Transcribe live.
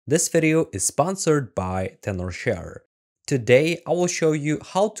This video is sponsored by TenorShare. Today, I will show you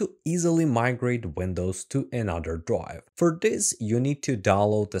how to easily migrate Windows to another drive. For this, you need to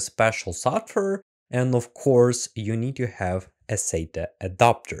download a special software, and of course, you need to have a SATA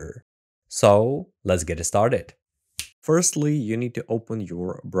adapter. So, let's get started. Firstly, you need to open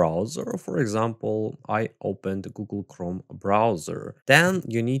your browser. For example, I opened Google Chrome browser. Then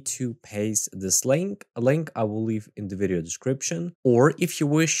you need to paste this link. A link I will leave in the video description. Or if you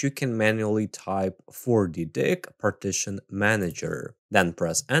wish, you can manually type 4D Partition Manager. Then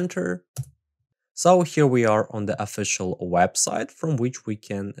press enter. So here we are on the official website from which we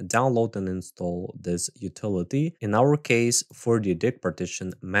can download and install this utility, in our case 4D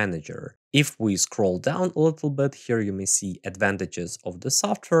Partition Manager. If we scroll down a little bit, here you may see advantages of the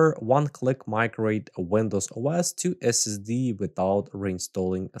software: one-click migrate a Windows OS to SSD without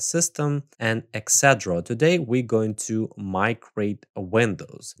reinstalling a system, and etc. Today we're going to migrate a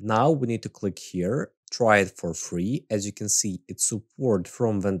Windows. Now we need to click here. Try it for free. As you can see, it supports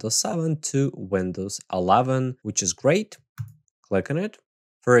from Windows 7 to Windows 11, which is great. Click on it.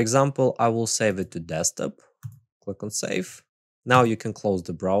 For example, I will save it to desktop. Click on save. Now you can close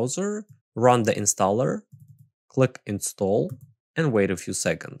the browser, run the installer, click install, and wait a few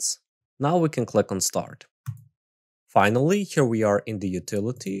seconds. Now we can click on start. Finally, here we are in the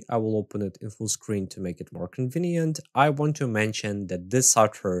utility. I will open it in full screen to make it more convenient. I want to mention that this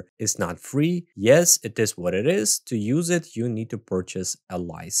software is not free. Yes, it is what it is. To use it, you need to purchase a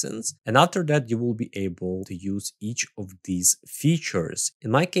license. And after that, you will be able to use each of these features.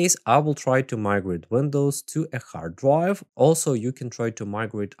 In my case, I will try to migrate Windows to a hard drive. Also, you can try to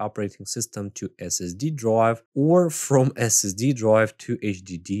migrate operating system to SSD drive or from SSD drive to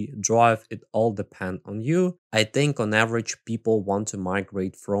HDD drive. It all depends on you. I think on average people want to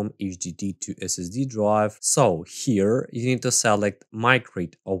migrate from HDD to SSD drive. So here you need to select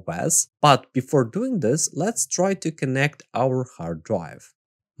Migrate OS. But before doing this, let's try to connect our hard drive.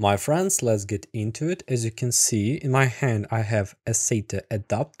 My friends, let's get into it. As you can see, in my hand I have a SATA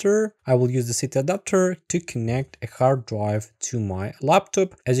adapter. I will use the SATA adapter to connect a hard drive to my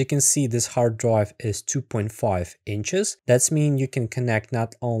laptop. As you can see, this hard drive is 2.5 inches. That means you can connect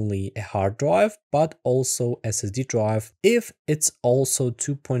not only a hard drive, but also SSD drive if it's also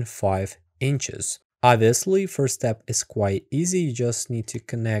 2.5 inches. Obviously, first step is quite easy. You just need to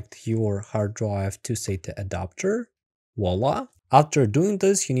connect your hard drive to SATA adapter. Voila. After doing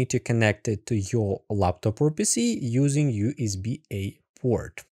this, you need to connect it to your laptop or PC using USB-A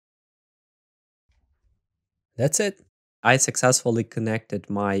port. That's it. I successfully connected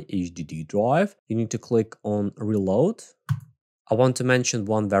my HDD drive. You need to click on reload. I want to mention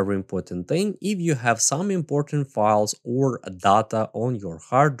one very important thing. If you have some important files or data on your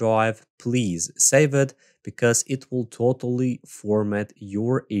hard drive, please save it, because it will totally format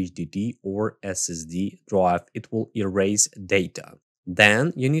your HDD or SSD drive. It will erase data.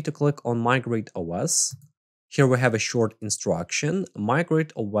 Then you need to click on Migrate OS. Here we have a short instruction.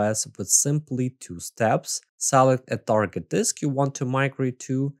 Migrate OS with simply 2 steps. Select a target disk you want to migrate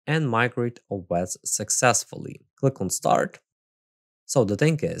to and migrate OS successfully. Click on Start. So the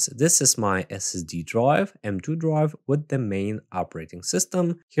thing is, this is my SSD drive, M2 drive with the main operating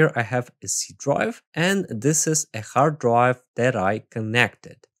system. Here I have a C drive, and this is a hard drive that I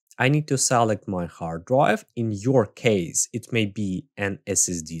connected. I need to select my hard drive. In your case, it may be an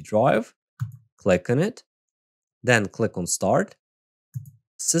SSD drive. Click on it, then click on Start.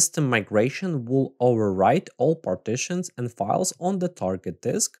 System migration will overwrite all partitions and files on the target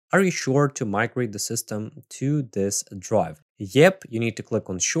disk. Are you sure to migrate the system to this drive? Yep, you need to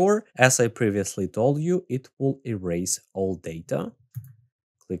click on Sure. As I previously told you, it will erase all data.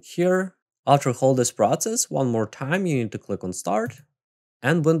 Click here. After all this process, one more time, you need to click on Start.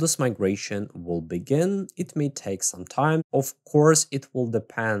 And Windows migration will begin. It may take some time. Of course, it will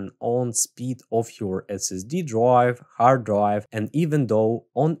depend on speed of your SSD drive, hard drive, and even though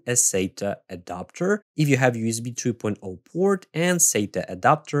on a SATA adapter. If you have USB 3.0 port and SATA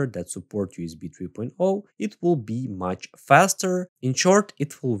adapter that support USB 3.0, it will be much faster. In short,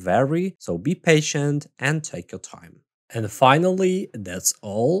 it will vary, so be patient and take your time. And finally, that's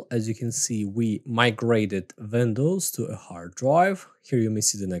all. As you can see, we migrated Windows to a hard drive. Here you may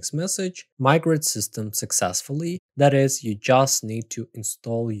see the next message: migrate system successfully. That is, you just need to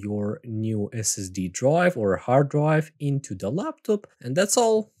install your new SSD drive or hard drive into the laptop, and that's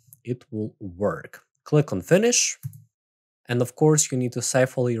all. It will work. Click on finish. And of course, you need to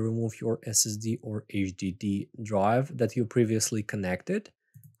safely remove your SSD or HDD drive that you previously connected.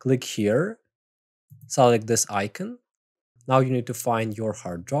 Click here, select this icon. Now you need to find your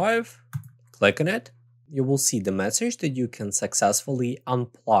hard drive, click on it, you will see the message that you can successfully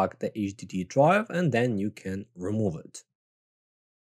unplug the HDD drive and then you can remove it.